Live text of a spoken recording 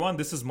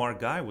This is Mark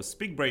Guy with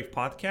Speak Brave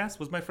Podcast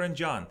with my friend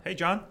John. Hey,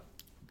 John.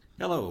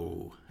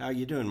 Hello. How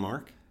you doing,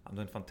 Mark? I'm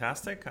doing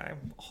fantastic.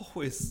 I'm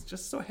always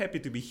just so happy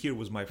to be here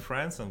with my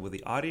friends and with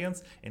the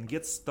audience and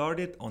get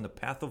started on the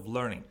path of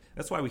learning.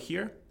 That's why we're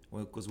here,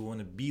 because we want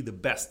to be the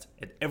best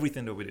at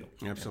everything that we do.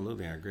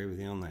 Absolutely. I agree with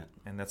you on that.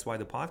 And that's why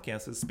the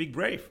podcast is Speak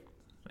Brave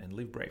and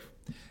Live Brave.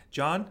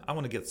 John, I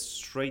want to get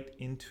straight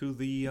into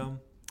the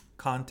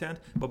content.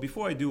 But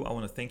before I do, I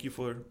want to thank you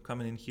for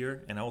coming in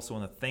here. And I also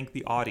want to thank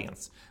the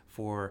audience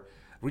for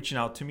reaching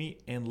out to me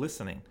and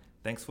listening.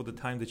 Thanks for the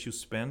time that you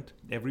spend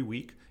every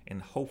week.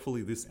 And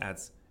hopefully this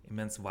adds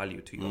immense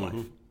value to your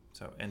life.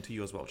 So, and to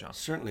you as well, John.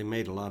 Certainly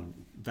made a lot of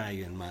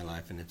value in my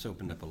life, and it's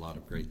opened up a lot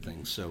of great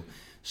things. So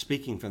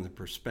speaking from the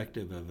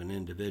perspective of an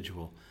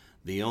individual,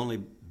 the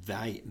only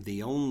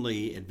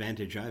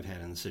advantage I've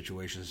had in the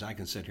situation is I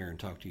can sit here and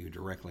talk to you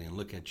directly and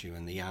look at you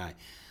in the eye.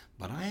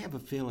 But I have a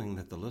feeling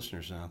that the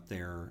listeners out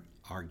there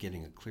are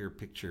getting a clear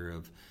picture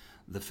of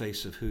the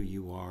face of who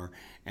you are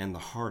and the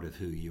heart of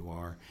who you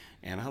are.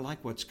 And I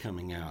like what's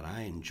coming out.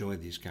 I enjoy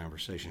these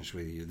conversations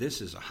with you.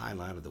 This is a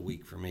highlight of the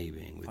week for me,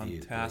 being with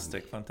you.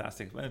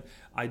 Fantastic. And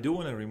I do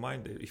want to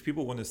remind, if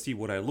people want to see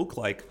what I look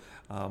like,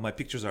 my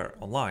pictures are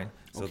online.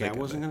 So okay, I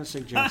wasn't going to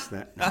suggest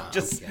that. No,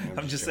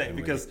 I'm just saying,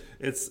 because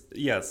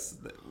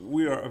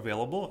we are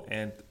available.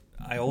 And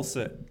I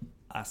also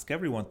ask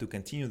everyone to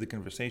continue the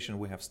conversation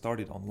we have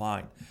started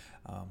online.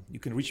 You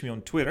can reach me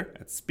on Twitter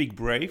at Speak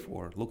Brave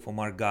or look for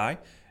Mark Guy,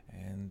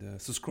 and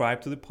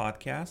subscribe to the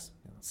podcast,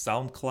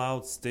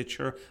 SoundCloud,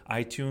 Stitcher,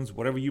 iTunes,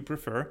 whatever you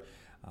prefer,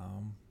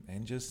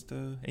 and just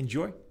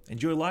enjoy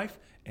life,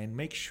 and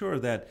make sure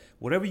that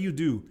whatever you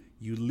do,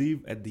 you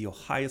live at the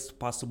highest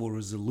possible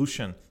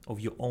resolution of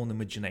your own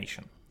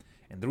imagination.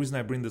 And the reason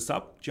I bring this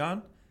up,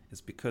 John,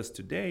 is because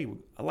today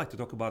I'd like to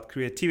talk about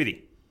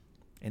creativity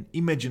and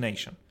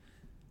imagination.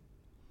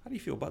 How do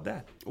you feel about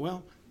that?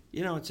 Well,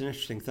 it's an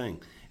interesting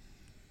thing.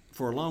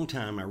 For a long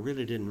time, I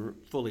really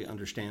didn't fully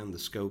understand the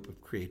scope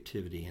of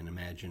creativity and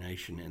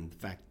imagination, and the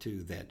fact,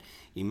 too, that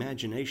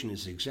imagination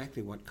is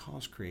exactly what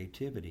caused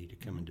creativity to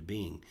come into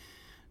being.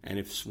 And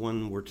if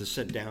one were to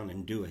sit down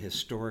and do a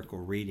historical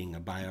reading, a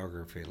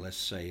biography, let's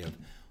say, of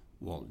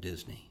Walt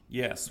Disney.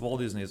 Yes,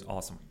 Walt Disney is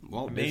awesome.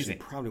 Walt Disney is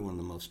probably one of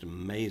the most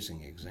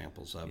amazing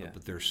examples of it,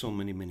 but there's so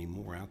many, many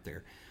more out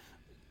there.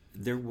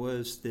 There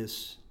was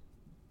this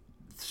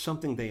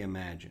something they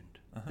imagined.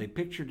 They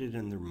pictured it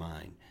in their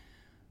mind.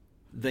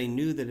 They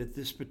knew that at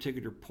this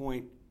particular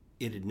point,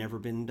 it had never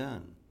been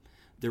done.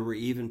 There were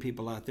even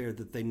people out there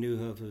that they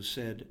knew of who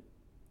said,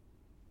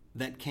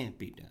 that can't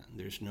be done.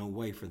 There's no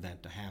way for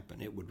that to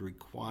happen. It would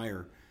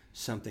require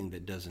something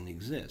that doesn't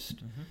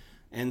exist.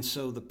 And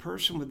so the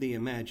person with the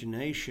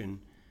imagination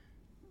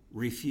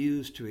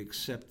refused to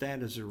accept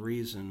that as a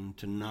reason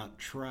to not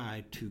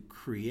try to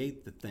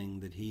create the thing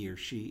that he or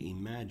she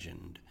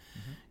imagined.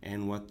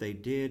 And what they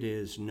did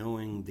is,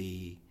 knowing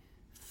the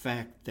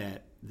fact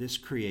that this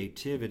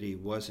creativity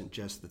wasn't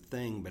just the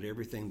thing, but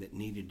everything that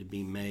needed to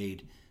be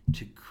made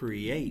to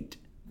create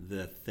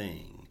the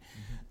thing.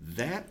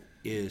 That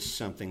is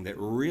something that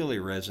really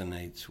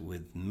resonates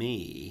with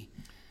me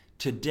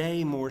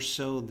today more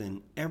so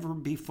than ever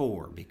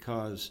before,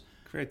 because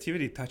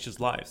creativity touches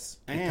lives.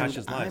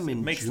 It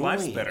makes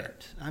lives better.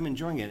 I'm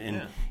enjoying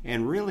it.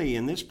 And really,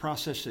 in this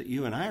process that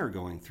you and I are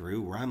going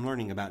through, where I'm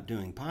learning about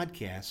doing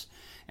podcasts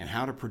and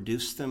how to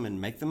produce them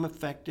and make them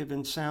effective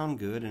and sound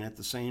good, and at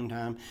the same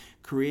time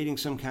creating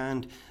some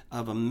kind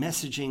of a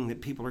messaging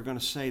that people are going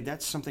to say,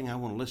 that's something I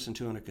want to listen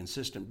to on a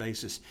consistent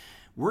basis.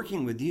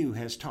 Working with you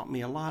has taught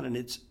me a lot, and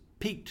it's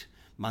piqued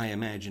my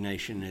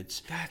imagination.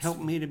 It's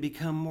helped me to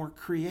become more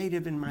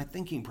creative in my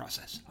thinking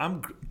process.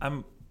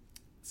 I'm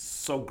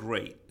so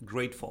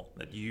grateful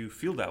that you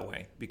feel that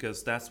way,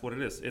 because that's what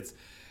it is. It's,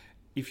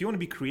 if you want to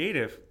be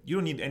creative, you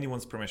don't need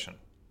anyone's permission.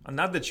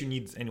 Not that you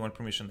need anyone's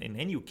permission in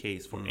any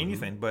case for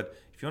anything, but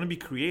if you want to be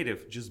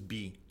creative,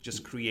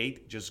 just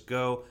create, just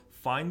go,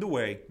 find a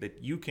way that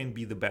you can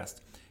be the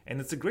best.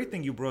 And it's a great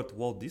thing you brought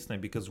Walt Disney,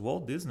 because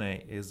Walt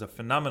Disney is a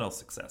phenomenal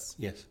success.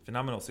 Yes.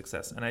 Phenomenal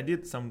success. And I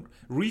did some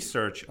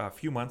research a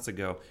few months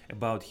ago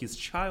about his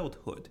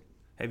childhood.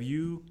 Do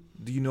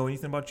you know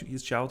anything about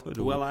his childhood?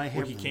 Well, I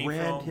have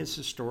read his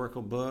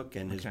historical book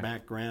and his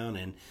background,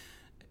 and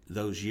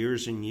those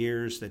years and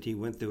years that he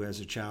went through as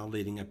a child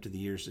leading up to the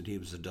years that he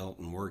was adult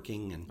and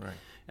working.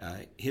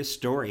 And his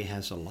story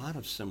has a lot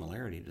of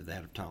similarity to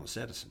that of Thomas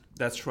Edison.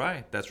 That's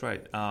right.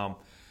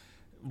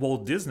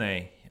 Walt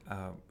Disney,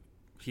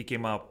 he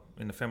came up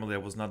in a family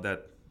that was not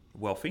that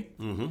wealthy.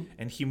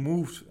 And he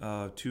moved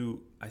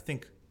to, I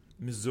think,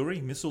 Missouri,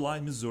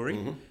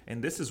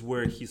 and this is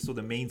where he saw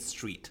the main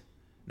street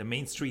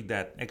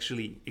that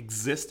actually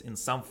exists in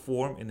some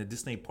form in the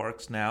Disney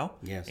parks now.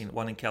 Yes.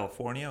 One in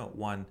California,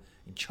 one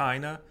in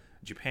China,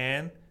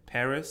 Japan,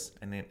 Paris,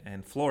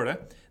 and Florida.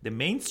 The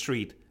main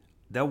street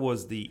that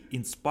was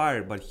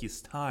inspired by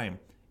his time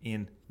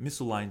in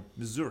Missoula,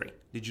 Missouri.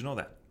 Did you know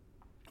that?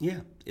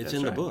 Yeah, it's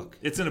in the book.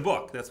 It's in the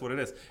book. That's what it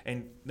is.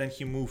 And then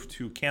he moved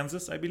to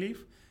Kansas, I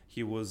believe.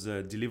 He was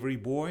a delivery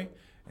boy,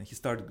 and he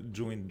started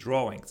doing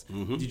drawings.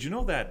 Did you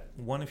know that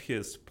one of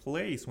his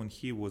plays when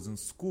he was in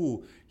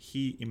school,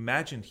 he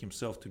imagined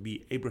himself to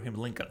be Abraham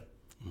Lincoln?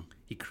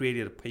 He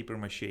created a paper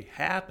mache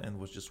hat and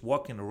was just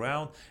walking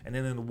around. And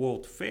then in the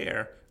World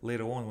Fair,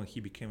 later on when he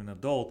became an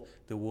adult,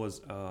 there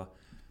was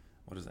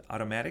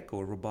automatic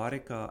or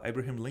robotic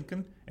Abraham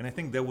Lincoln. And I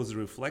think that was a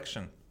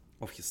reflection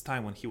of his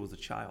time when he was a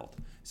child.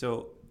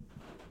 So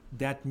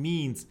that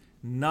means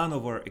none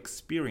of our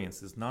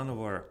experiences, none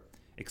of our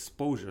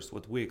exposures,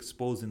 what we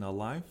expose in our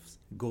lives,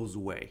 goes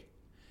away.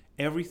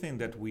 Everything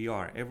that we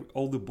are,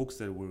 all the books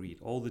that we read,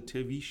 all the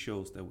TV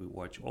shows that we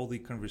watch, all the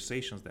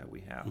conversations that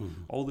we have,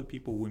 all the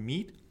people we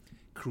meet,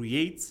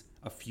 creates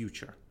a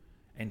future.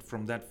 And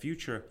from that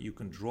future, you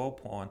can draw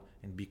upon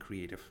and be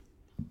creative.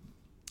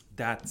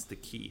 That's the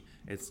key.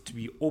 It's to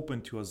be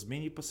open to as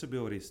many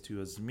possibilities,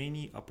 to as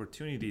many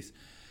opportunities,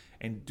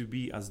 and to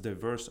be as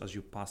diverse as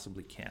you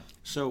possibly can.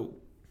 So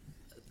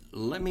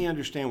let me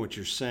understand what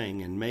you're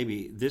saying, and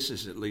maybe this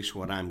is at least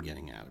what I'm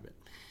getting out of it.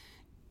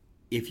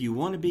 If you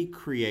want to be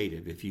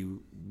creative, if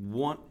you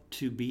want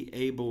to be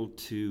able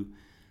to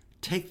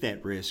take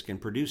that risk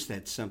and produce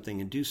that something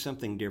and do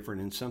something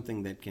different and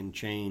something that can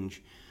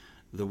change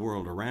the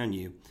world around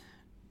you,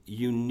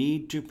 you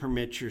need to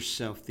permit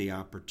yourself the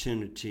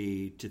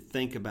opportunity to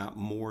think about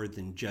more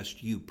than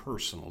just you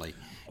personally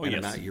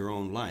about your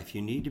own life.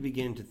 You need to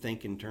begin to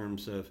think in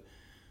terms of,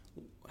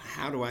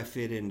 how do I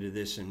fit into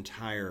this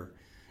entire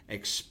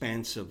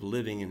expanse of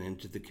living and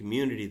into the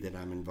community that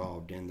I'm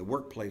involved in, the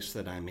workplace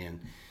that I'm in?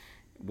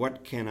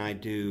 What can I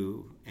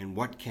do and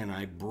what can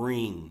I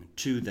bring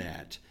to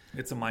that?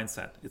 It's a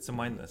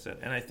mindset.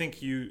 And I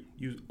think you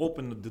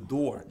open the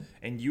door,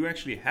 and you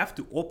actually have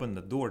to open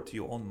the door to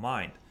your own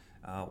mind.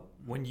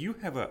 When you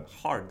have a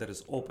heart that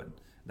is open,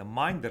 the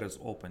mind that is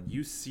open,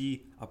 you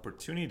see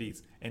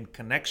opportunities and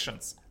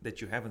connections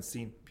that you haven't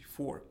seen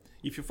before.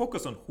 If you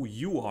focus on who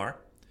you are,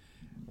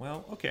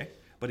 well, okay.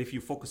 But if you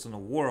focus on the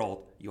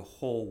world, your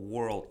whole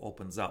world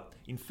opens up.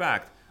 In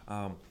fact,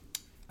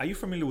 are you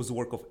familiar with the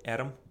work of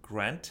Adam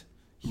Grant?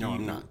 No,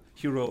 I'm not.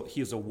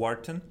 He is a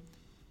Wharton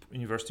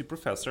University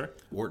professor.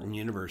 Wharton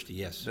University,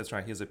 yes. That's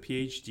right. He has a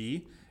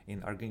PhD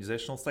in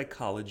organizational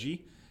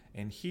psychology,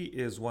 and he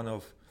is one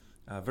of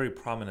very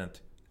prominent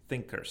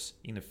thinkers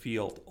in the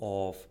field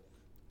of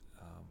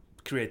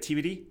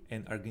creativity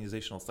and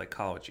organizational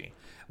psychology.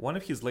 One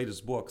of his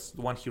latest books,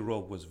 the one he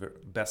wrote, was a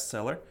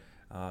bestseller,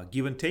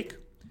 Give and Take,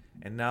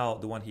 and now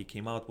the one he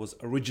came out was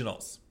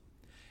Originals.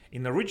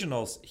 In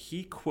Originals,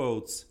 he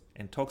quotes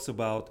and talks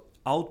about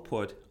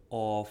output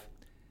of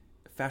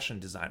fashion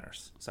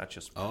designers such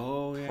as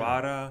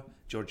Prada,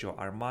 Giorgio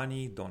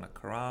Armani, Donna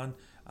Karan,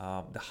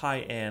 the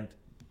high-end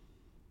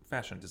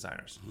fashion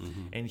designers.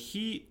 And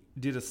he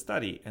did a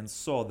study and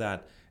saw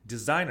that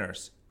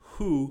designers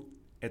who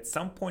at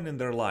some point in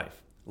their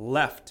life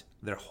left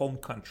their home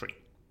country,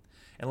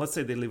 and let's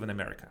say they live in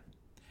America,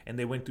 and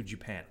they went to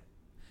Japan,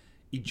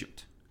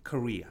 Egypt,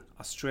 Korea,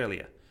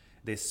 Australia,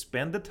 they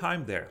spend the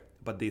time there,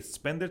 but they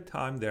spend their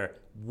time there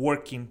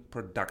working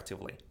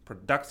productively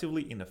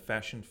in the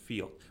fashion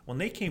field. When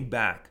they came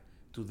back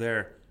to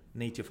their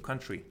native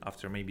country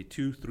after maybe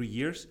 2-3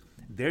 years,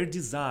 their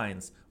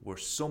designs were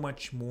so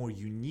much more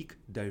unique,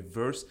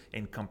 diverse,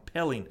 and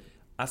compelling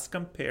as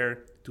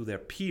compared to their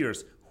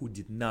peers who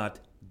did not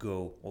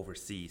go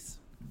overseas.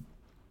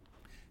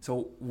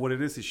 So what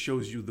it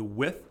shows you the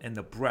width and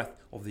the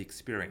breadth of the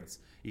experience.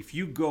 If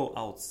you go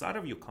outside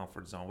of your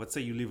comfort zone, let's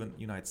say you live in the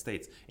United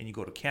States and you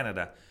go to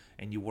Canada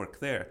and you work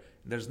there,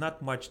 there's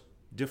not much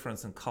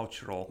difference in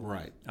cultural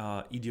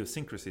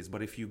idiosyncrasies.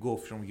 But if you go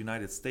from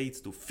United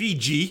States to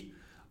Fiji,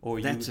 or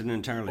you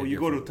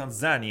go to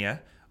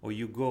Tanzania, or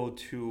you go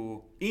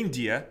to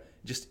India,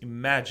 just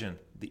imagine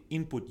the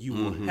input you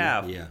will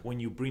have when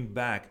you bring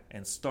back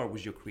and start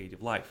with your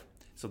creative life.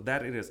 So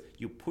that it is,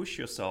 you push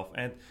yourself.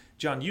 And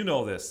John, you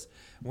know this.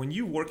 When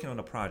you're working on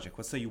a project,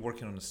 let's say you're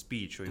working on a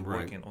speech or you're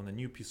working on a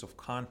new piece of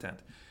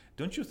content,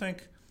 don't you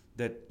think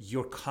that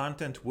your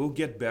content will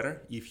get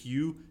better if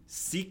you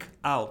seek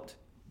out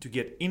to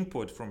get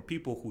input from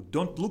people who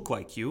don't look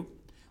like you,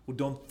 who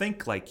don't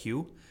think like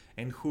you,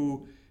 and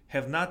who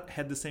have not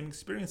had the same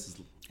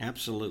experiences?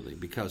 Absolutely,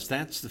 because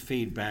that's the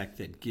feedback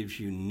that gives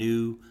you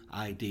new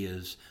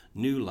ideas,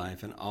 new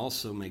life, and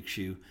also makes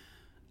you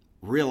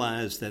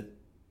realize that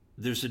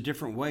there's a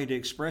different way to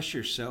express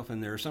yourself,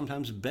 and there are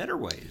sometimes better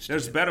ways.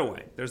 There's better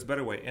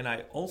way. And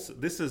I also,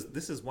 this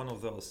is one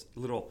of those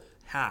little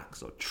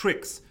hacks or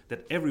tricks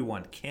that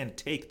everyone can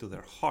take to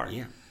their heart.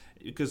 Yeah.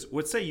 Because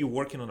let's say you're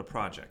working on a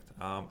project,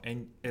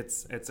 and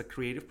it's a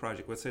creative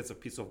project. Let's say it's a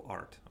piece of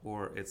art,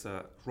 or it's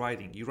a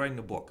writing. You're writing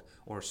a book,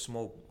 or a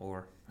small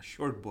or a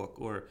short book,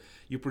 or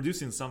you're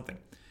producing something.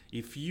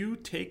 If you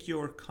take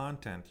your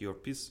content, your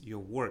piece, your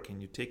work,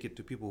 and you take it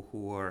to people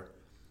who are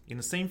in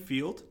the same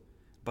field,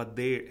 but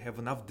they have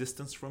enough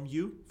distance from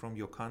you, from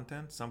your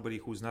content, somebody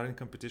who's not in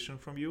competition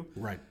from you,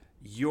 right,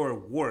 your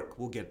work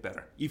will get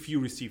better if you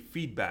receive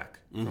feedback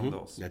from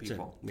those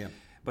people. Yeah.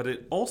 But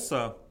it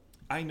also,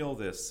 I know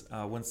this,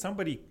 when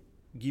somebody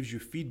gives you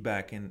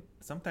feedback and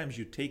sometimes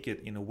you take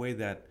it in a way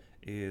that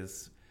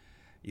is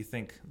you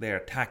think they're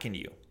attacking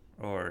you,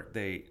 or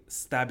they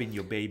stabbing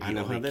your baby,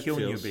 or they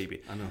killing your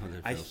baby. I know how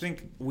that I feels.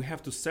 think we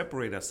have to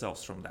separate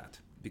ourselves from that,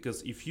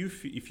 because if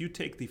you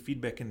take the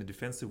feedback in a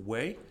defensive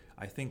way,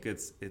 I think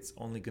it's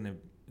only going to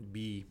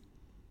be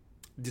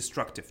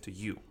destructive to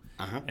you.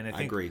 And I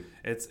think agree.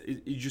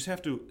 You just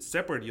have to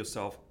separate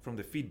yourself from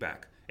the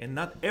feedback, and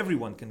not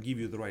everyone can give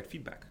you the right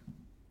feedback.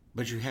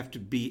 But you have to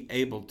be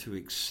able to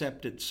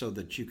accept it so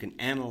that you can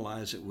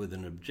analyze it with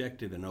an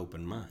objective and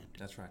open mind.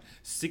 That's right.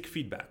 Seek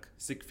feedback.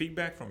 Seek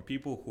feedback from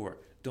people who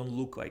don't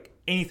look like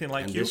anything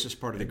like and you. This is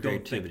part of the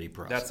creativity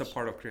process. That's a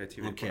part of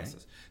creativity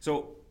process.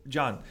 So,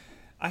 John,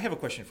 I have a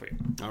question for you.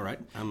 All right.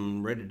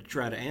 I'm ready to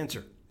try to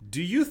answer.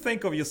 Do you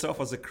think of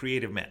yourself as a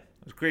creative man,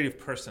 a creative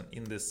person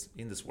in this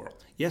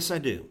world? Yes, I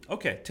do.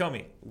 Okay, tell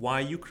me, why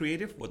are you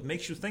creative? What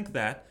makes you think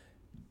that?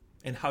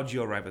 And how did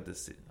you arrive at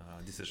this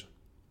decision?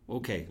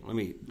 Okay, let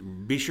me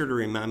be sure to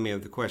remind me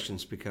of the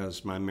questions,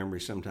 because my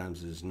memory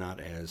sometimes is not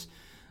as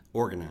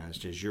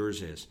organized as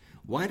yours is.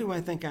 Why do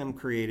I think I'm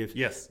creative?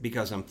 Yes.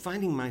 Because I'm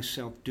finding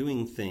myself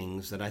doing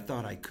things that I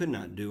thought I could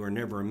not do or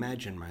never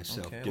imagined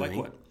myself doing. Like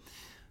what?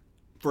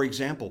 For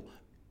example,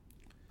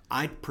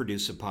 I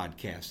produce a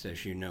podcast,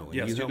 as you know, and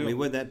Yes, you you helped do. me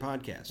with that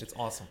podcast. It's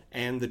awesome.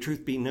 And the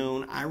truth be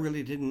known, I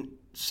really didn't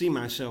see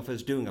myself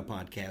as doing a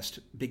podcast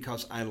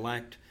because I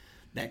lacked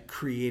that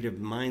creative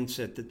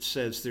mindset that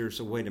says there's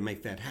a way to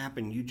make that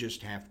happen. You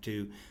just have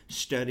to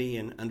study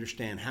and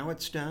understand how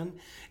it's done,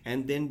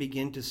 and then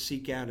begin to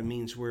seek out a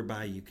means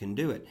whereby you can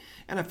do it.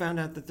 And I found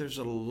out that there's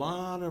a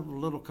lot of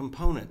little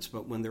components,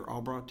 but when they're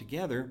all brought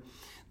together,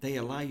 they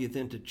allow you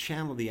then to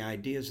channel the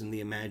ideas and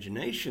the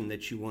imagination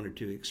that you wanted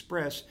to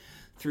express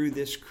through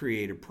this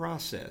creative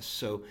process.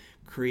 So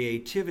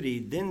creativity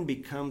then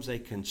becomes a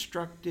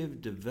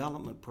constructive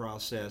development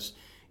process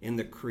in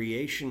the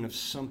creation of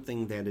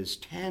something that is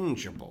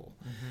tangible.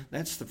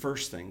 That's the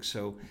first thing.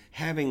 So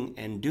having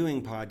and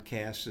doing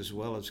podcasts as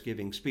well as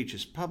giving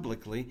speeches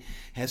publicly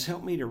has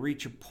helped me to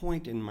reach a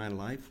point in my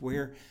life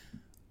where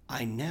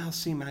I now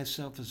see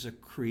myself as a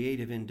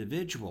creative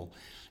individual.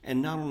 And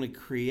not only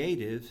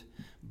creative,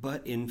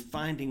 but in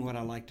finding what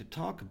I like to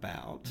talk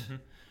about,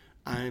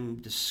 I'm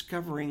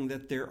discovering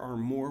that there are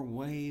more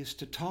ways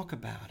to talk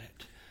about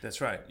it. That's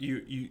right.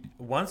 You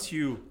once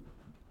you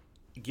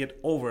get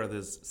over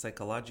this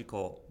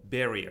psychological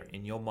barrier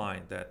in your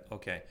mind that,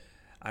 okay,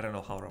 I don't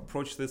know how to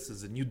approach this. This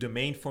is a new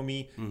domain for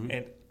me.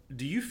 And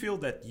do you feel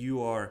that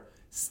you are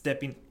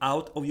stepping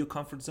out of your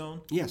comfort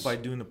zone? Yes. By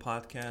doing the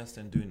podcast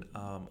and doing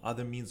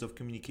other means of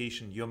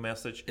communication, your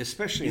message?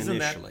 Especially Isn't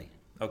initially.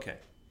 Okay.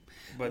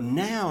 But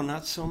now,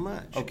 not so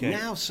much. Okay.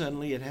 Now,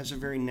 suddenly, it has a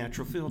very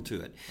natural feel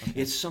to it.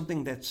 Okay. It's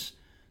something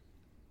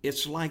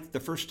it's like the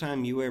first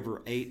time you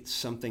ever ate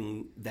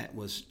something that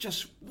was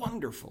just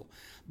wonderful.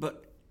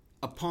 But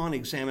upon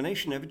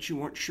examination of it, you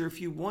weren't sure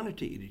if you wanted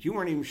to eat it. You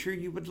weren't even sure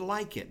you would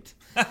like it.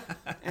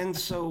 And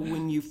so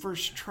when you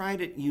first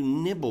tried it, you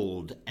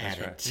nibbled at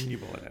it. Right. You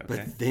nibble at it, okay.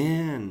 But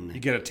then you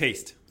get a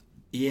taste.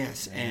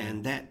 yes,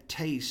 and that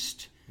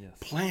taste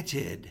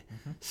planted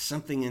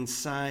something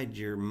inside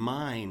your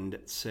mind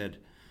that said,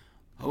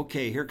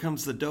 okay, here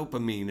comes the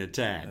dopamine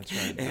attack. That's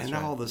right. And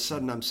all of a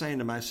sudden I'm saying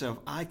to myself,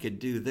 I could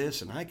do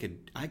this, and I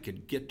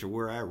could get to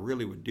where I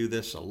really would do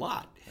this a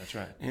lot. That's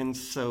right. And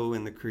so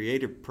in the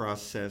creative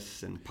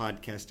process and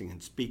podcasting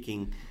and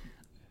speaking,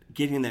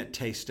 getting that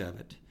taste of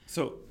it.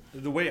 So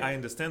the way I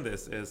understand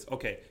this is,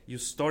 okay, you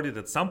started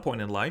at some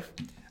point in life.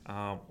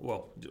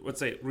 Well, let's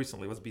say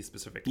recently. Let's be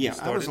specific. Yeah,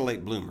 I was a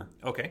late bloomer.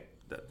 Okay,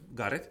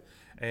 got it.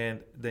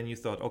 And then you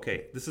thought,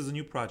 okay, this is a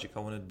new project.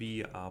 I want to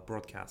be a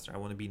broadcaster. I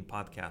want to be in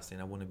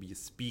podcasting. I want to be a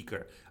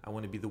speaker. I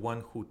want to be the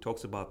one who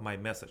talks about my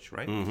message,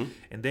 right?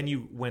 And then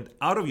you went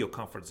out of your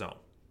comfort zone.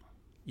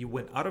 You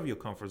went out of your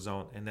comfort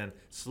zone, and then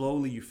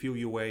slowly you feel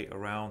your way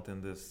around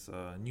in this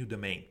new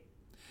domain.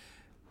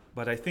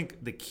 But I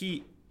think the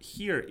key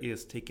here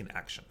is taking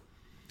action.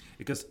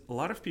 Because a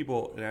lot of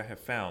people that I have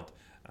found,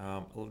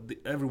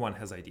 everyone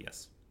has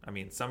ideas. I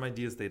mean, some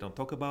ideas they don't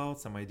talk about,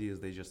 some ideas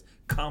they just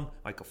come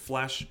like a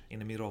flash in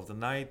the middle of the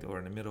night or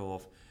in the middle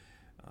of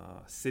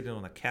sitting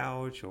on a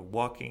couch or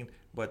walking.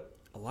 But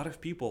a lot of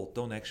people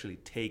don't actually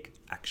take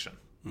action.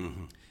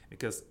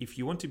 Because if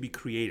you want to be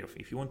creative,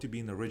 if you want to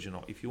be an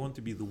original, if you want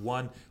to be the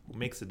one who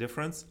makes a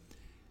difference,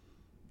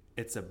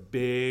 it's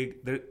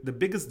the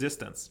biggest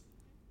distance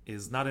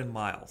is not in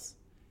miles.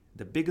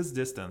 The biggest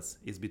distance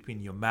is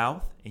between your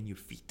mouth and your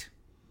feet.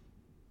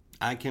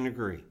 I can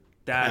agree.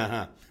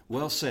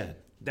 Well said.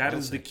 That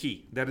is the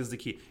key. That is the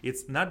key.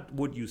 It's not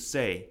what you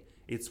say.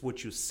 It's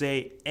what you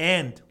say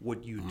and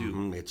what you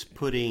do. It's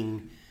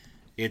putting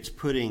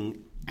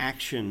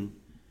action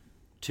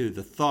to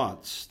the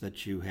thoughts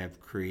that you have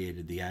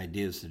created, the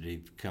ideas that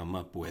you've come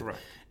up with. Correct.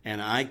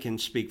 And I can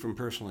speak from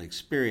personal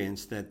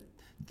experience that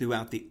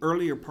throughout the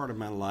earlier part of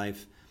my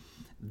life,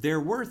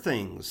 there were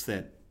things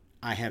that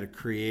I had a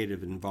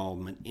creative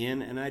involvement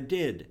in, and I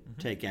did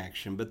take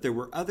action. But there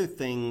were other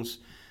things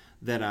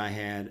that I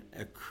had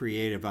a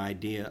creative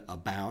idea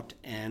about,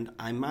 and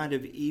I might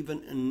have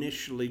even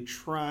initially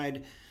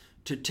tried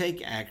to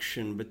take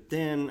action, but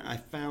then I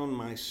found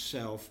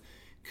myself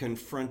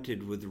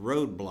confronted with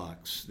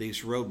roadblocks.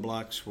 These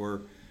roadblocks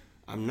were,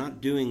 I'm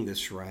not doing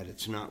this right,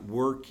 it's not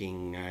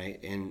working,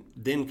 and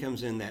then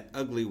comes in that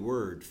ugly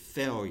word,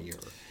 failure.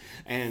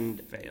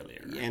 And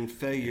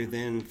failure,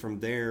 then from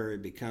there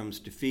it becomes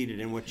defeated.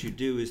 And what you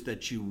do is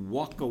that you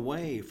walk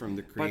away from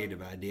the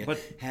creative idea,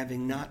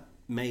 having not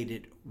made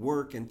it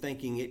work and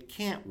thinking it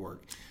can't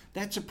work.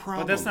 That's a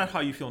problem. But that's not how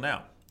you feel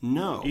now.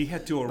 No. You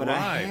had to arrive. But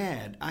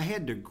I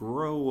had to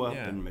grow up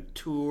and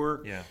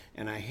mature. Yeah.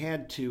 And I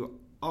had to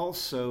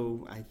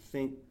also, I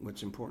think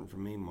what's important for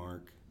me,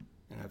 Mark,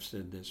 and I've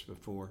said this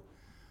before,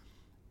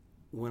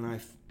 when I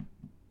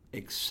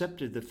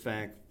accepted the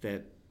fact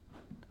that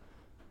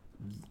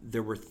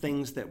there were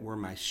things that were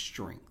my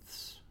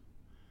strengths,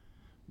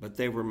 but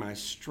they were my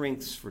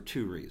strengths for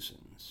two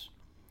reasons.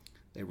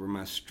 They were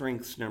my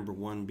strengths, number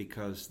one,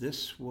 because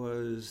this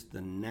was the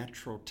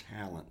natural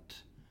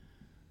talent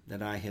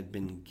that I had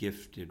been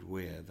gifted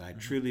with. I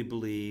truly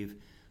believe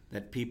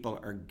that people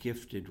are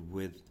gifted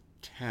with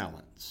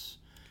talents.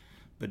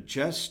 But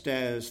just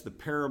as the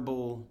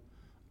parable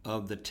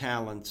of the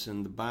talents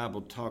in the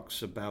Bible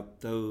talks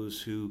about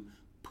those who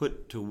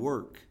put to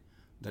work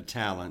the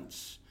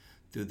talents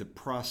through the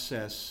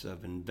process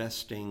of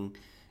investing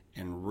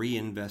and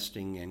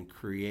reinvesting and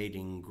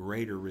creating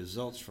greater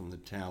results from the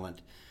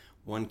talent,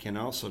 one can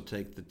also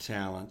take the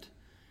talent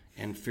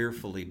and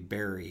fearfully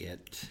bury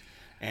it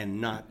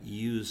and not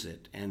use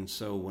it. And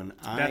so when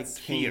I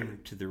came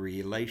to the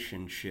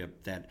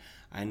relationship that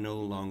I no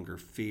longer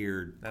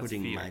feared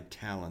putting my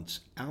talents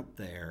out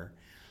there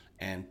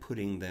and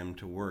putting them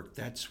to work,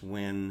 that's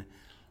when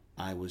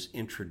I was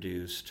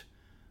introduced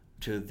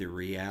to the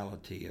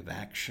reality of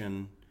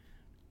action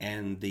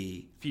and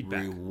the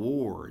feedback.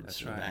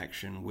 Rewards of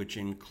action, which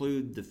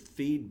include the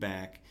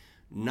feedback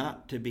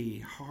not to be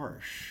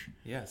harsh,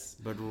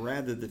 but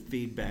rather the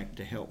feedback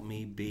to help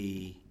me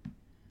be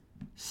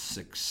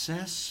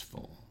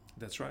successful.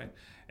 That's right.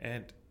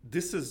 And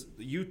this is,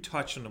 you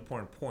touched on an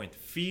important point.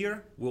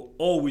 Fear will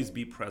always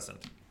be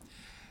present.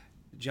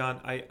 John,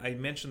 I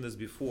mentioned this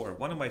before.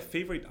 One of my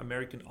favorite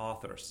American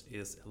authors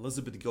is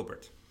Elizabeth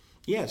Gilbert.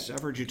 Yes,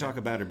 I've heard you talk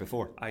about her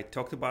before. I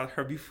talked about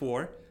her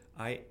before.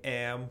 I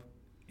am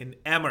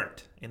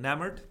enamored.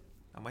 Enamored?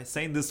 Am I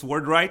saying this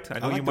word right? I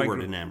like the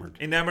word enamored.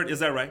 Enamored, is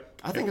that right?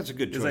 I think it's a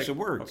good choice of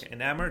words. Okay,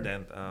 enamored,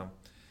 and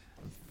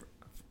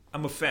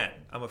I'm a fan.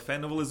 I'm a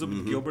fan of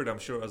Elizabeth Gilbert. I'm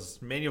sure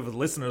as many of the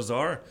listeners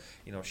are.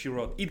 You know, she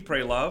wrote Eat,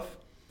 Pray, Love,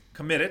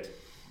 Committed,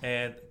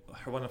 and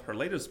one of her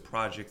latest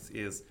projects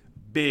is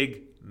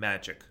Big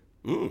Magic.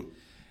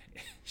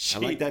 I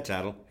like that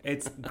title.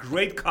 It's a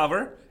great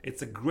cover.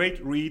 It's a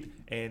great read,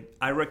 and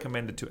I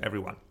recommend it to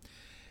everyone.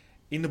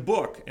 In the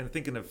book, and I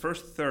think in the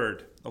first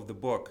third of the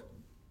book,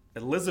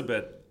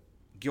 Elizabeth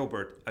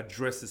Gilbert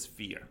addresses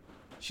fear.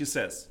 She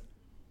says,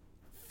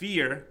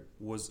 fear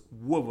was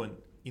woven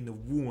in the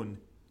womb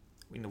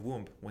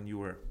when you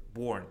were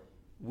born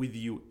with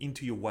you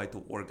into your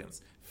vital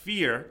organs.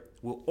 Fear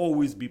will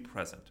always be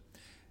present.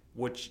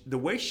 The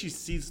way she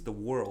sees the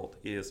world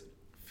is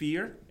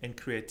fear and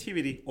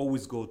creativity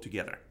always go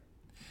together.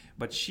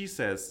 But she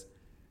says,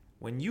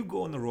 when you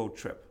go on a road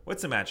trip,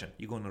 let's imagine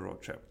you go on a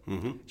road trip.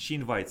 She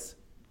invites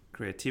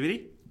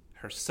creativity,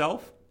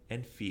 herself,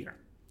 and fear.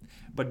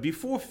 But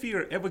before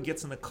fear ever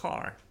gets in a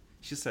car,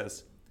 she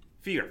says,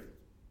 fear,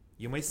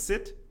 you may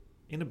sit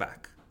in the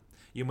back.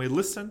 You may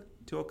listen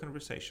to a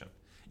conversation.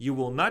 You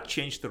will not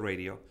change the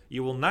radio.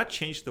 You will not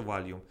change the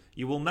volume.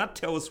 You will not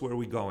tell us where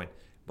we're going.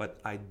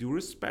 But I do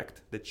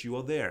respect that you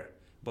are there.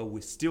 But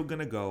we're still going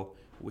to go.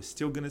 We're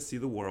still going to see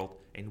the world.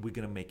 And we're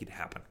going to make it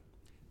happen.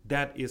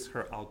 That is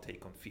her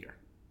outtake on fear.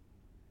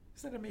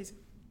 Isn't that amazing?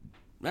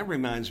 That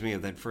reminds me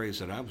of that phrase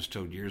that I was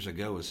told years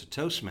ago as a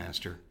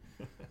Toastmaster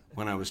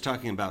when I was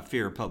talking about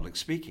fear of public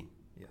speaking.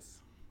 Yes.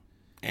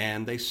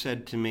 And they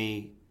said to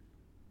me,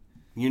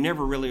 you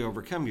never really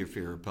overcome your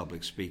fear of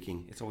public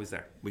speaking. It's always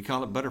there. We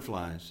call it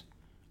butterflies.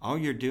 All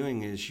you're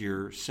doing is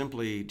you're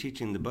simply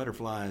teaching the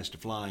butterflies to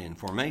fly in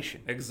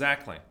formation.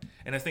 Exactly.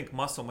 And I think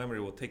muscle memory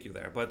will take you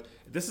there. But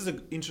this is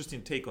an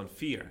interesting take on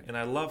fear. And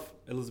I love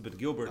Elizabeth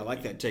Gilbert. I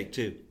like that take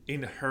too.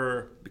 In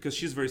her, because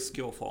she's very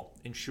skillful.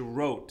 And she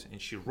wrote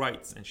and she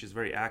writes and she's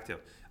very active.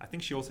 I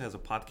think she also has a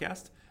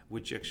podcast,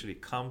 which actually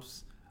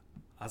comes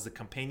as a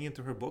companion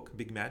to her book,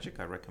 Big Magic.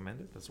 I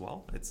recommend it as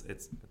well. It's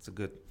a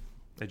good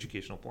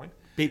educational point.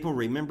 People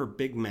remember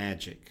Big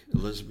Magic,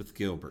 Elizabeth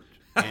Gilbert.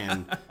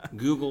 And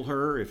Google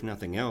her, if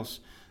nothing else.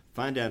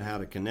 Find out how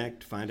to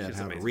connect, find out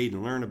how to read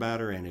and learn about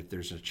her, and if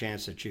there's a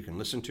chance that you can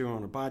listen to her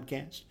on a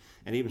podcast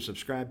and even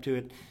subscribe to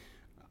it.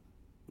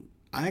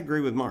 I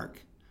agree with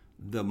Mark.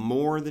 The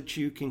more that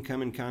you can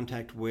come in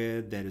contact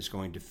with that is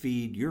going to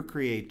feed your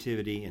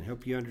creativity and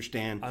help you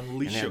understand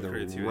Unleash and have your the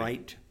creativity.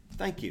 Right.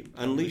 Thank you.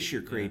 Unleash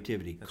your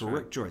creativity. Yeah,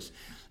 correct right. choice.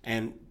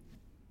 And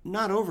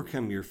not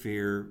overcome your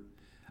fear.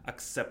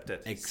 Accept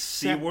it.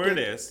 See where it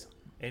is.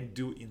 And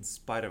do in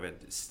spite of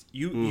it.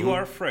 You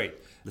are afraid.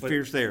 The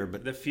fear's there,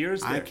 but the fear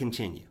is there. I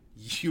continue.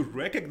 You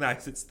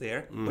recognize it's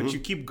there, but you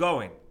keep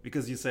going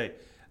because you say,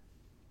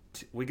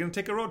 we're going to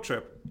take a road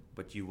trip,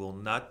 but you will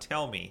not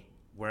tell me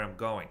where I'm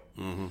going.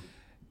 Mm-hmm.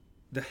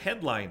 The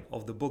headline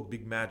of the book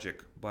Big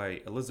Magic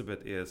by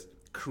Elizabeth is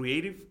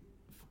Creative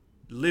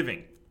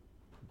Living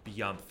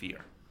Beyond Fear,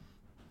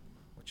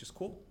 which is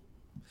cool.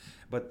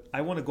 But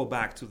I want to go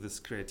back to this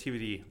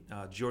creativity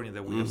journey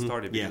that we have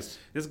started, because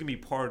this is going to be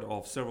part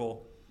of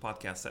several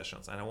podcast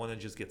sessions, and I want to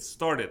just get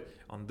started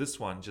on this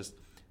one, just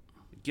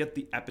get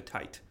the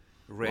appetite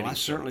ready. Well, I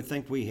certainly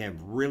think we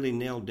have really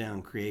nailed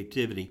down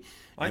creativity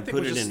and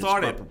put it in its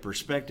proper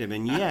perspective,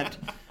 and yet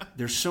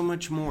there's so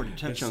much more to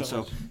touch on.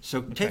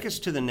 So take us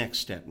to the next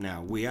step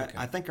now.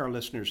 I think our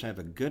listeners have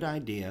a good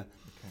idea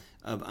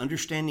of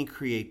understanding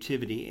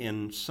creativity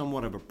in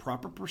somewhat of a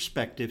proper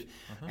perspective,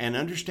 and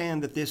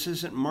understand that this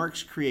isn't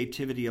Mark's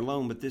creativity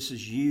alone, but this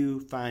is you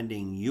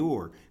finding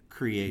your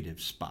creative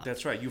spot.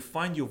 That's right. You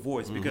find your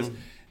voice, because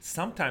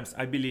sometimes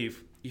I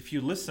believe if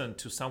you listen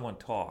to someone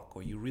talk,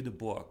 or you read a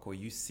book, or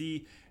you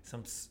see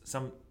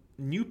some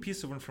new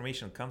piece of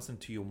information comes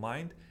into your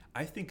mind,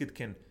 I think it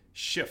can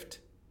shift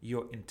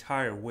your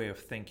entire way of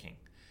thinking.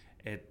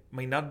 It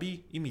may not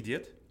be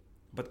immediate,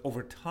 but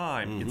over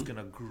time, it's going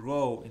to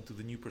grow into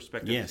the new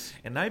perspective. Yes.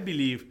 And I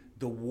believe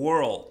the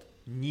world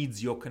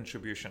needs your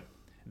contribution.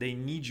 They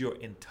need your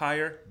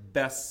entire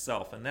best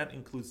self, and that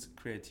includes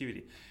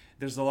creativity.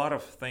 There's a lot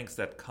of things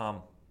that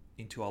come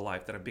into our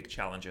life that are big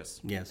challenges.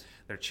 Yes.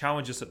 There are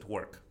challenges at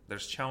work.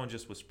 There's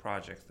challenges with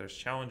projects. There's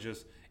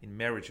challenges in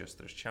marriages.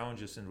 There's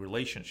challenges in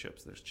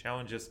relationships. There's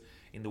challenges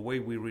in the way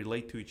we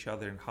relate to each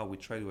other and how we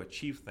try to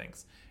achieve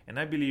things. And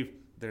I believe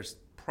there's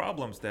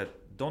problems that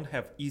don't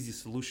have easy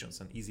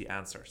solutions and easy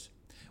answers.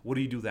 What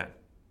do you do then?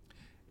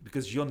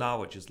 Because your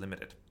knowledge is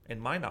limited and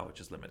my knowledge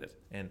is limited.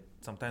 And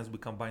sometimes we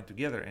combine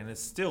together and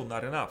it's still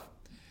not enough.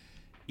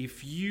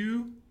 If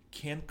you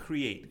can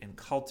create and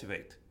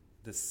cultivate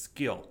the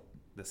skill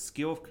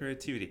of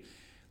creativity,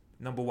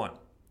 number one,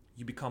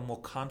 you become more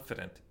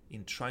confident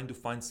in trying to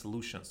find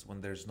solutions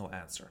when there's no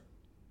answer.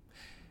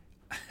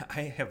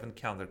 I have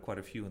encountered quite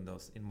a few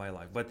in my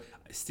life, but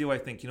still I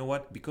think, you know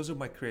what, because of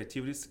my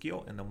creativity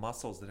skill and the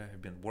muscles that I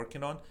have been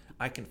working on,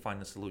 I can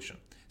find a solution.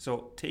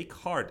 So take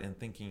heart in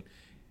thinking,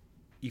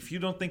 if you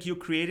don't think you're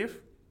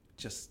creative,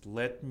 just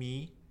let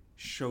me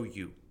show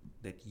you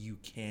that you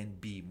can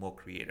be more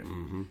creative.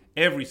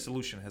 Every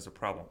solution has a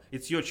problem.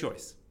 It's your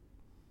choice.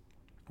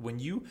 When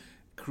you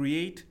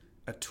create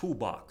a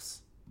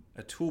toolbox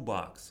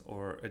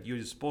or at your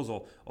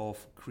disposal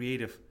of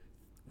creative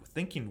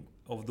thinking,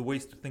 of the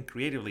ways to think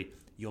creatively,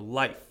 your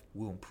life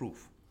will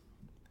improve.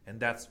 And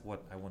that's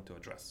what I want to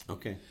address.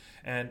 Okay.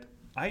 And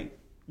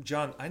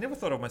John, I never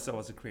thought of myself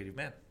as a creative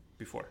man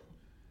before.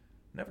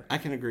 Never. I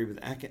can agree with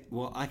that.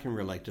 I can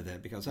relate to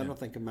that, because I don't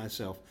think of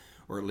myself,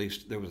 or at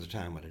least there was a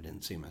time when I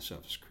didn't see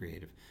myself as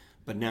creative.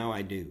 But now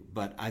I do.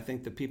 But I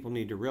think that people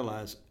need to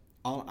realize,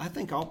 I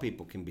think all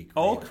people can be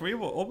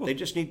creative. They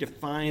just need to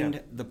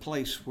find the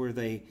place where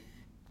they...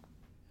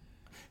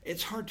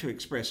 It's hard to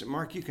express it.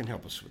 Mark, you can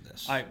help us with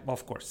this.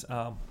 Of course.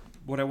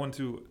 What I want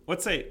to...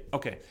 Let's say,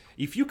 okay,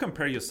 if you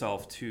compare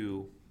yourself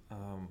to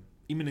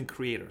eminent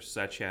creators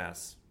such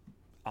as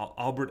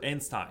Albert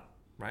Einstein,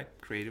 right?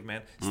 Creative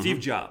man. Steve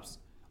Jobs,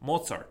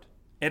 Mozart,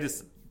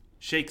 Edison,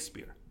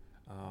 Shakespeare,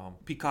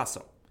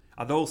 Picasso.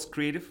 Are those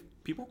creative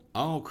people?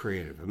 All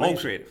creative. Amazing.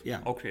 All creative. Yeah.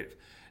 All creative.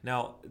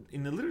 Now,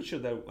 in the literature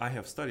that I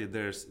have studied,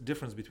 there's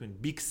difference between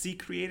big C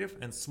creative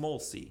and small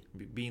c.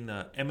 Being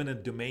an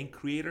eminent domain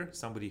creator,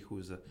 somebody who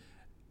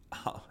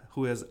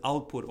has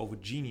output of a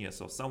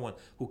genius, or someone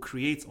who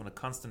creates on a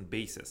constant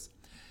basis.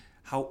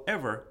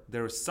 However,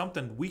 there is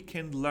something we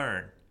can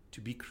learn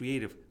to be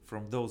creative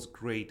from those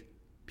great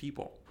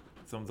people,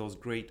 from those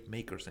great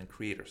makers and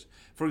creators.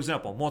 For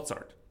example,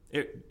 Mozart.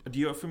 Do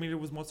you are familiar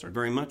with Mozart?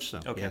 Very much so.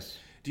 Okay. Yes.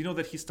 Do you know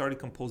that he started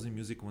composing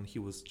music when he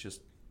was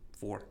just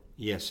 4?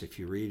 Yes, if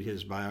you read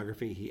his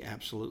biography, he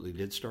absolutely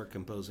did start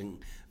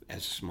composing as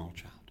a small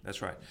child.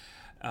 That's right.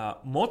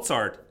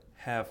 Mozart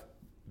have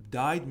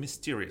died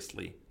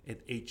mysteriously at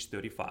age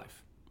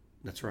 35.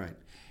 That's right.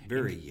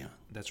 Very young.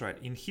 That's right.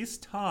 In his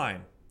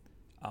time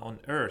on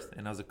Earth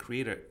and as a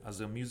creator, as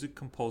a music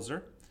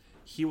composer,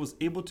 he was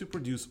able to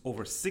produce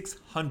over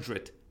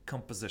 600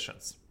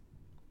 compositions.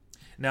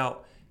 Now,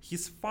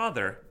 his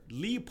father,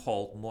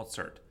 Leopold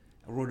Mozart,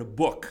 wrote a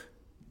book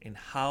in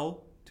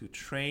how to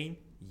train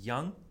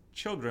young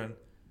children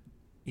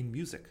in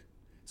music.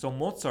 So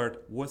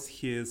Mozart was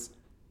his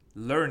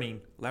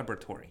learning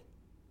laboratory.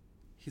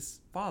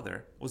 His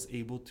father was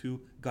able to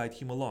guide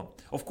him along.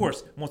 Of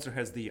course, Mozart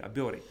has the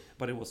ability,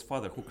 but it was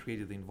father who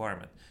created the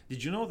environment.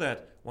 Did you know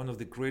that one of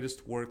the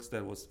greatest works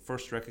that was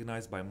first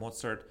recognized by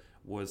Mozart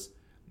was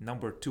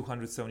number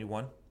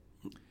 271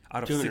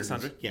 out of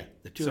 600? Yeah,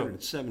 the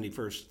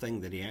 271st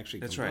thing that he actually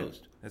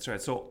composed. That's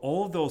right. So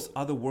all those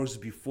other works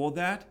before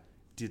that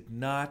did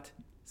not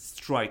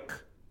strike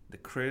the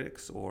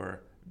critics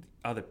or the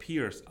other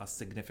peers as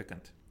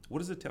significant. What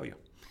does it tell you?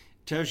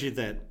 It tells you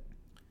that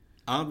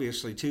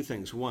obviously two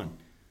things. One,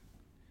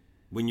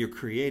 when you're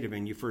creative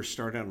and you first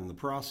start out in the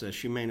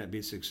process, you may not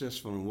be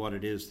successful in what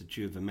it is that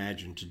you've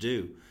imagined to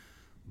do.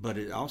 But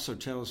it also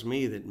tells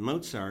me that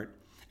Mozart,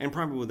 and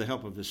probably with the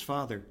help of his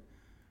father,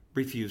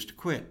 refused to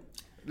quit.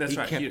 That's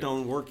right. He kept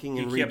on working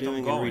and kept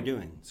on redoing and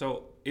redoing.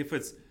 So if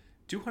it's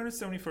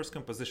 271st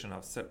composition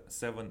of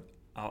 7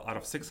 out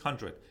of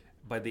 600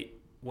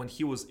 when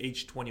he was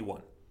age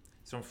 21.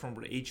 So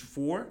from age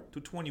 4 to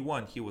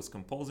 21 he was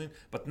composing,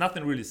 but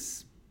nothing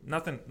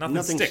significant.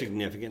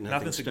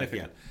 Nothing significant.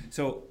 Yeah.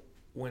 So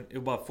when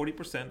about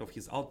 40% of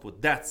his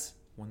output, that's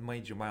when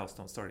major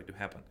milestones started to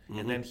happen. Mm-hmm.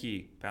 And then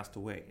he passed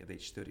away at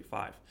age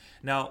 35.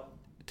 Now,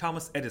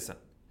 Thomas Edison,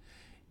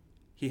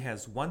 he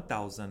has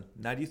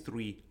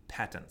 1,093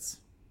 patents.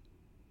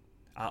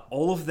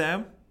 All of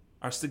them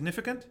are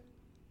significant?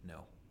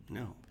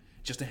 No.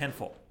 Just a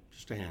handful.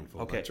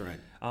 Okay. That's right.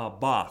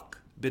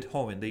 Bach,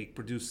 Beethoven, they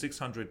produced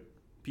 600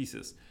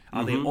 pieces.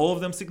 Are they all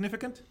of them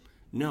significant?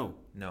 No.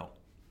 No.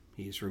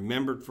 He's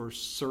remembered for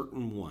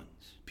certain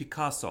ones.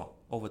 Picasso,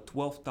 over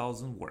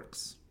 12,000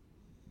 works.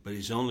 But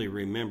he's only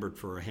remembered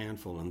for a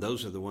handful, and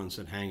those are the ones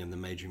that hang in the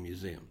major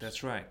museums.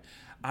 That's right.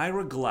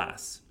 Ira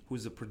Glass, who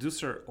is a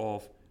producer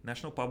of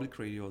National Public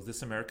Radio's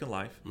This American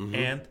Life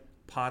and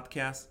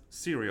podcast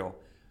Serial,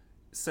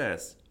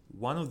 says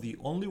one of the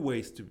only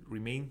ways to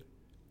remain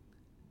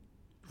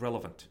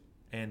relevant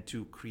and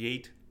to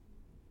create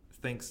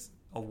things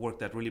of work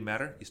that really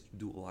matter is to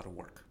do a lot of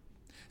work.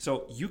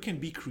 So you can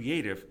be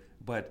creative,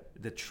 but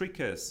the trick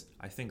is,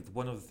 I think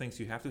one of the things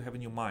you have to have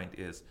in your mind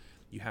is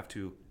you have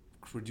to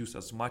produce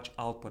as much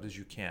output as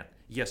you can.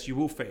 Yes, you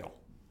will fail.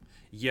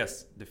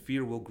 Yes, the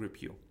fear will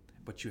grip you,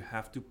 but you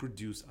have to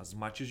produce as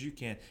much as you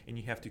can, and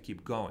you have to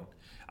keep going.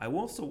 I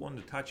also want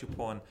to touch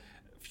upon,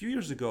 a few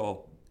years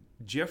ago,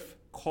 Jeff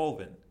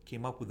Colvin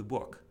came up with a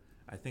book.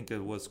 I think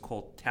it was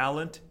called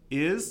Talent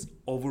is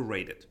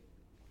Overrated.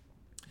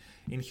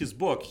 In his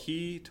book,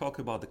 he talked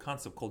about the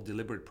concept called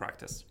deliberate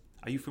practice.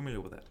 Are you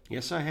familiar with that?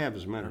 Yes, I have,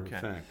 as a matter of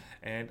fact.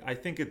 And I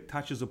think it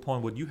touches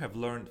upon what you have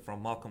learned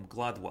from Malcolm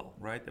Gladwell,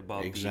 right?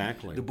 About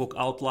exactly. the book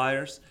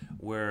Outliers,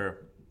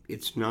 where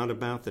it's not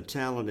about the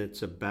talent,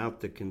 it's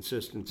about the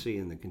consistency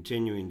and the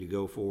continuing to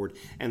go forward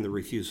and the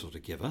refusal to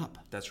give up.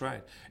 That's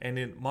right. And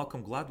in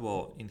Malcolm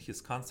Gladwell, in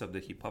his concept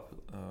that he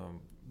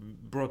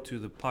brought to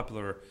the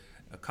popular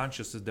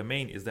consciousness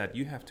domain, is that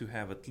you have to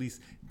have at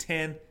least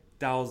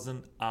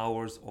 10,000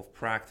 hours of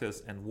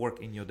practice and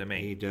work in your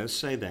domain. He does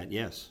say that,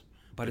 yes.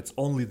 But it's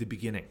only the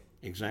beginning.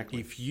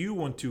 Exactly. If you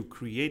want to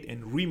create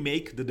and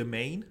remake the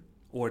domain,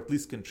 or at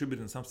least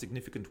contribute in some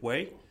significant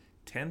way,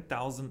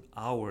 10,000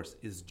 hours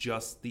is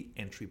just the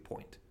entry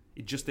point.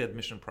 It's just the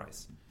admission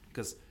price.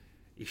 Because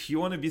if you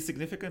want to be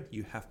significant,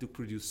 you have to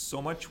produce so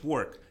much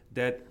work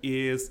that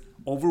is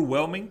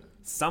overwhelming.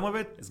 Some of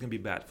it is going to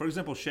be bad. For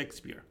example,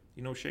 Shakespeare.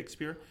 You know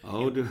Shakespeare?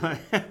 Oh, do I?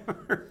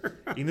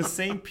 In the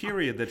same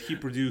period that he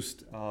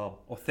produced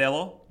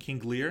Othello, King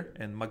Lear,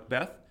 and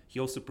Macbeth, he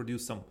also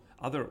produced some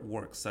other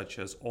works such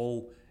as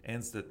All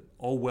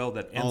Well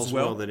That Ends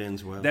Well,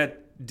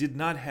 that did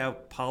not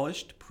have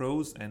polished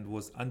prose and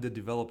was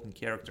underdeveloped in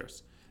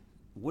characters.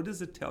 What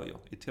does it tell you?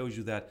 It tells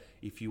you that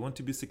if you want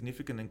to be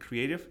significant and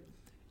creative,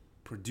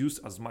 produce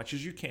as much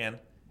as you can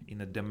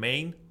in a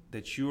domain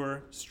that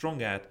you're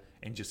strong at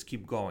and just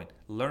keep going.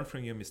 Learn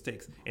from your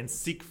mistakes and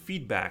seek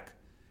feedback,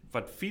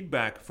 but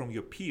feedback from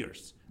your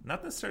peers,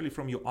 not necessarily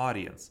from your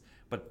audience,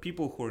 but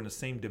people who are in the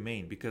same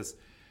domain, because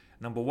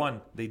number one,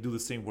 they do the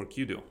same work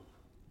you do.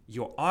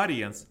 Your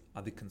audience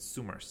are the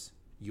consumers.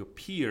 Your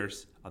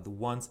peers are the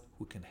ones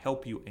who can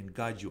help you and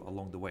guide you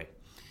along the way.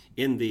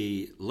 In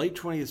the late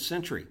 20th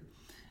century,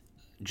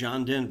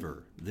 John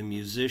Denver, the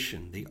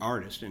musician, the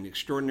artist, an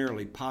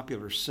extraordinarily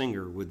popular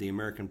singer with the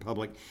American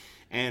public,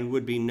 and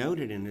would be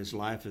noted in his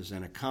life as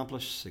an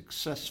accomplished,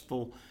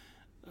 successful,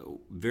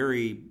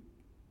 very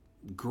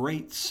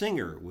great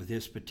singer with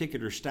his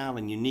particular style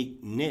and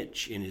unique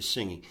niche in his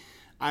singing.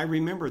 I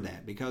remember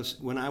that because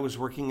when I was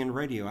working in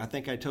radio, I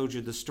think I told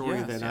you the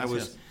story that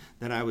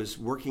I was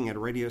working at a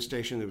radio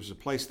station. There was a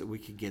place that we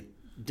could get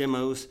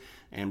demos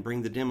and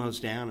bring the demos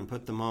down and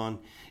put them on.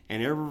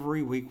 And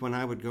every week when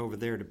I would go over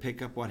there to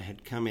pick up what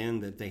had come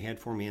in that they had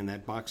for me in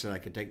that box that I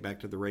could take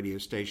back to the radio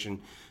station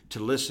to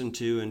listen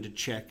to and to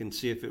check and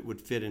see if it would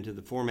fit into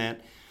the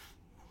format,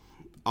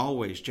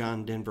 always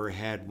John Denver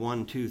had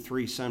 1, 2,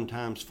 3,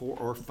 sometimes 4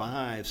 or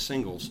 5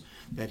 singles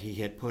that he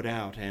had put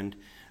out. And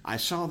I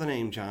saw the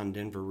name John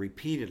Denver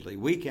repeatedly,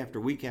 week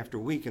after week after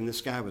week, and this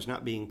guy was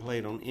not being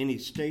played on any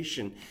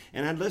station.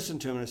 And I'd listen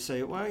to him and I'd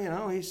say, well, you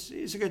know,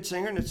 he's a good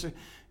singer and it's an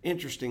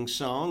interesting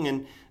song.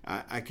 And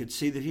I could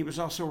see that he was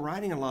also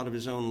writing a lot of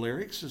his own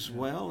lyrics as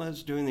well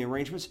as doing the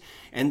arrangements.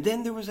 And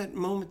then there was that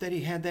moment that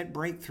he had that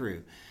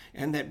breakthrough.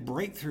 And that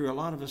breakthrough, a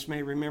lot of us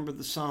may remember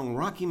the song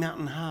Rocky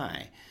Mountain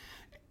High,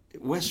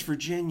 West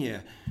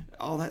Virginia,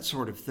 all that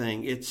sort of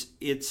thing.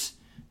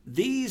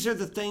 These are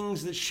the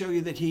things that show you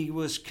that he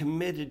was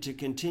committed to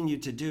continue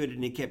to do it,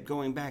 and he kept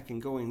going back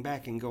and going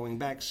back and going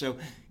back. So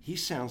he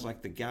sounds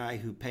like the guy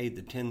who paid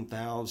the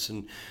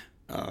 10,000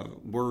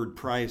 word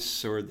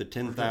price or the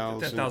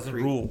 10,000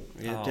 rule.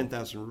 Yeah,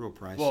 10,000 rule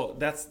price. Well,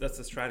 that's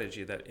a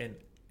strategy and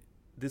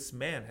this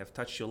man have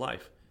touched your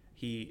life.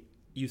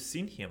 You've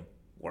seen him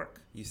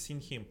work. You've seen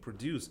him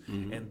produce,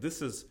 and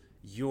this is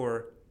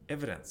your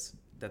evidence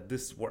that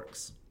this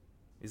works.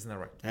 Isn't that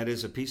right? That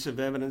is a piece of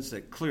evidence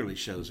that clearly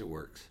shows it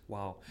works.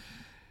 Wow.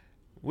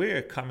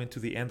 We're coming to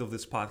the end of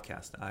this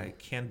podcast. I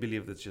can't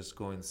believe it's just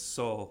going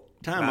so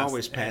Time fast.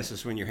 always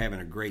passes when you're having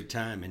a great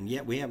time, and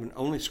yet we haven't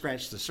only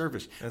scratched the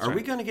surface. That's Are right.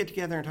 we going to get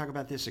together and talk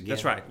about this again?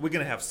 That's right. We're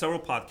going to have several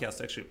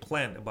podcasts actually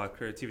planned about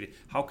creativity.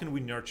 How can we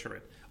nurture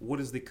it? What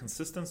is the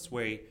consistent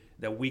way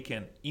that we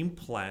can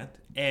implant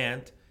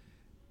and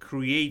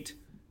create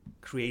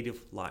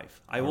creative life?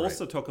 I will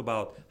also talk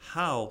about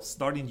how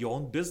starting your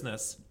own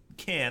business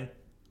can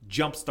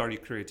jumpstart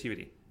your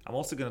creativity. I'm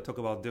also going to talk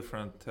about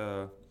different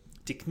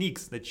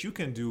techniques that you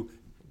can do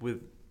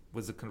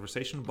with a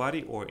conversation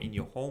buddy or in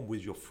your home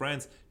with your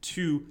friends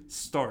to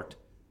start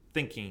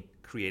thinking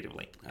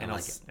creatively. And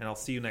I'll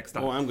see you next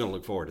time. Oh, I'm going to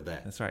look forward to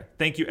that. That's right.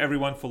 Thank you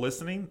everyone for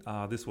listening.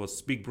 This was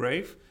Speak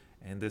Brave,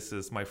 and this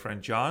is my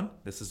friend John.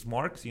 This is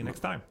Mark. See you next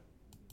time.